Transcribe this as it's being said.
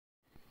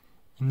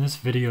In this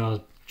video,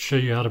 I'll show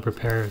you how to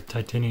prepare a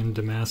titanium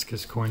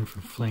Damascus coin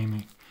for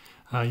flaming.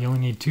 You only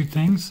need two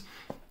things: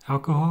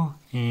 alcohol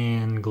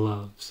and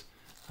gloves.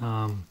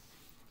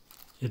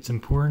 It's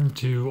important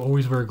to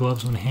always wear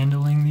gloves when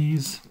handling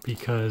these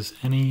because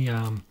any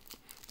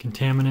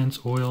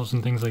contaminants, oils,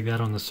 and things like that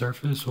on the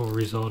surface will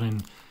result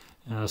in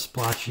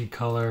splotchy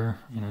color,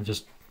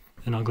 just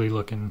an ugly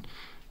looking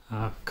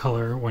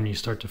color when you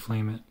start to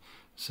flame it.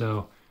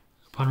 So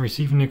upon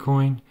receiving the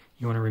coin,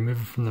 you want to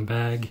remove it from the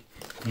bag,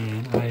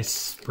 and I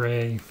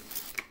spray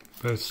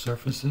both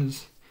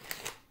surfaces,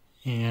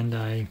 and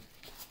I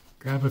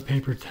grab a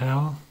paper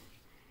towel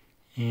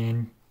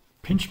and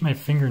pinch my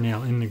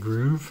fingernail in the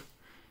groove.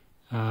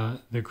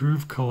 The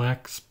groove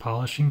collects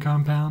polishing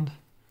compound,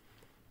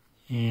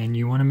 and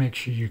you want to make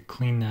sure you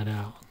clean that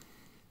out.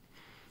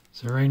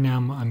 So right now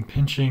I'm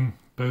pinching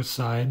both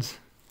sides,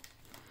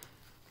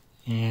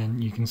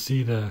 and you can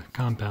see the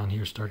compound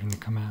here starting to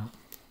come out.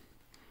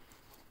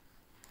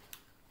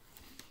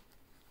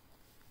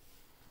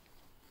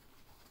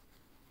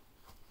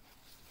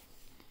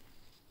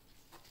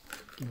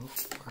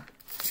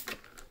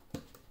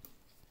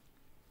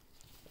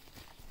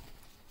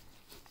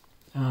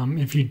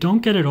 If you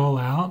don't get it all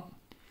out,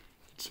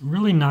 it's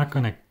really not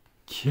going to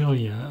kill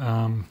you.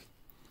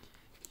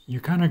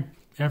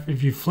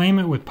 If you flame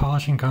it with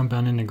polishing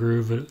compound in the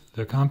groove,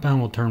 the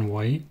compound will turn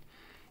white,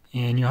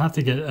 and you'll have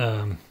to get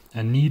a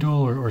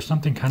needle or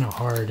something kind of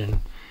hard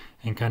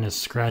and kind of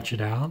scratch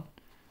it out,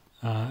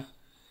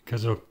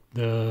 because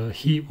the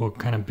heat will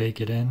kind of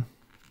bake it in.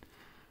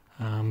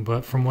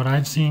 But from what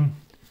I've seen,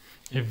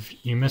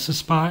 if you miss a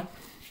spot,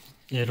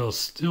 it'll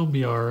still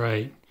be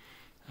alright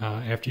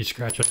after you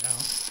scratch it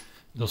out.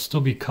 There'll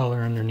still be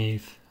color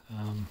underneath,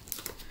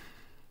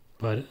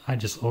 but I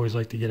just always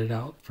like to get it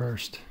out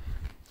first.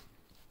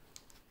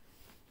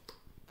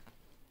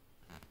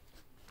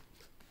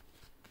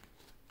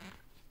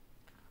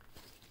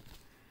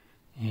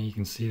 And you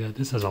can see that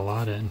this has a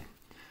lot in.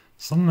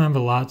 Some have a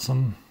lot,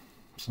 some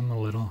a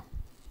little.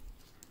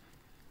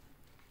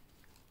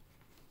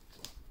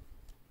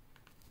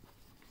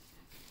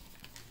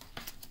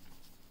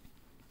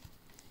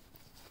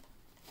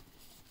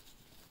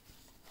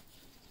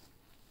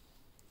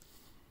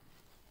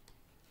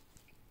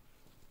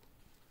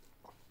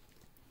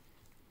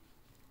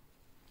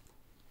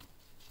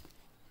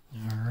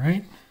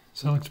 Alright,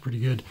 so that looks pretty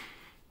good.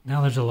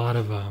 Now there's a lot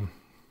of, I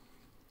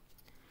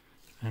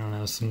don't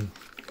know, some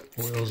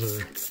oils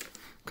or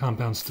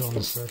compounds still on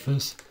the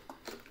surface.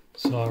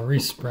 So I'll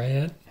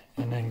respray it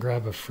and then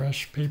grab a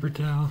fresh paper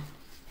towel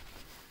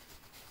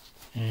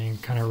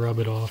and kind of rub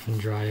it off and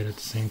dry it at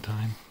the same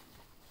time.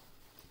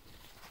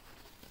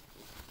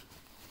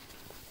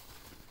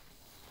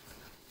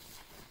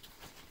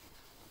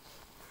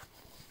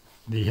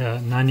 The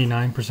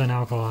 99%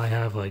 alcohol I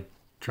have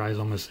dries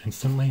almost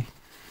instantly.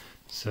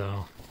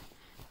 So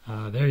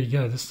there you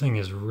go. This thing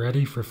is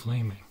ready for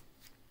flaming.